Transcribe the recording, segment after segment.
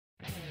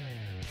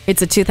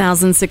It's a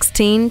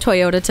 2016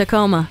 Toyota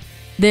Tacoma.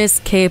 This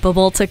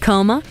capable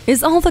Tacoma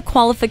is all the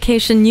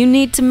qualification you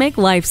need to make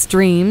life's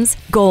dreams,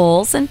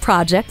 goals, and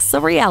projects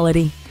a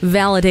reality.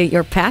 Validate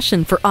your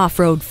passion for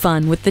off-road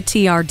fun with the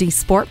TRD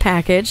Sport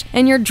Package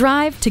and your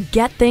drive to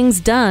get things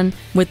done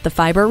with the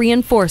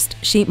fiber-reinforced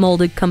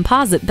sheet-molded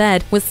composite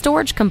bed with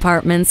storage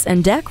compartments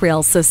and deck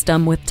rail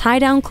system with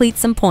tie-down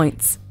cleats and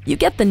points. You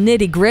get the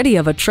nitty-gritty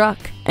of a truck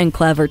and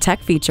clever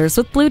tech features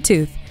with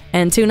Bluetooth,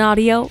 N-Tune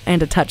audio,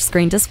 and a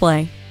touchscreen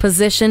display.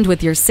 Positioned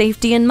with your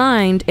safety in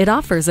mind, it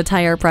offers a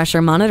tire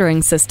pressure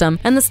monitoring system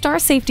and the Star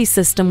Safety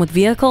System with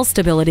vehicle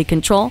stability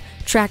control,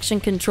 traction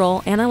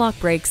control, anti-lock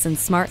brakes, and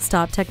smart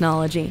stop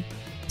technology.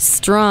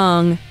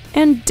 Strong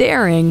and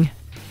daring.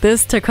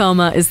 This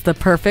Tacoma is the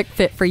perfect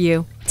fit for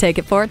you. Take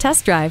it for a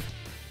test drive.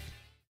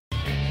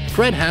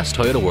 Fred Haas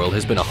Toyota World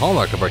has been a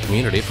hallmark of our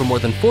community for more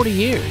than 40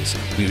 years.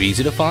 We're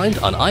easy to find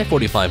on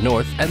I-45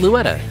 North at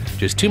Louetta,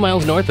 just 2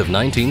 miles north of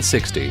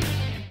 1960.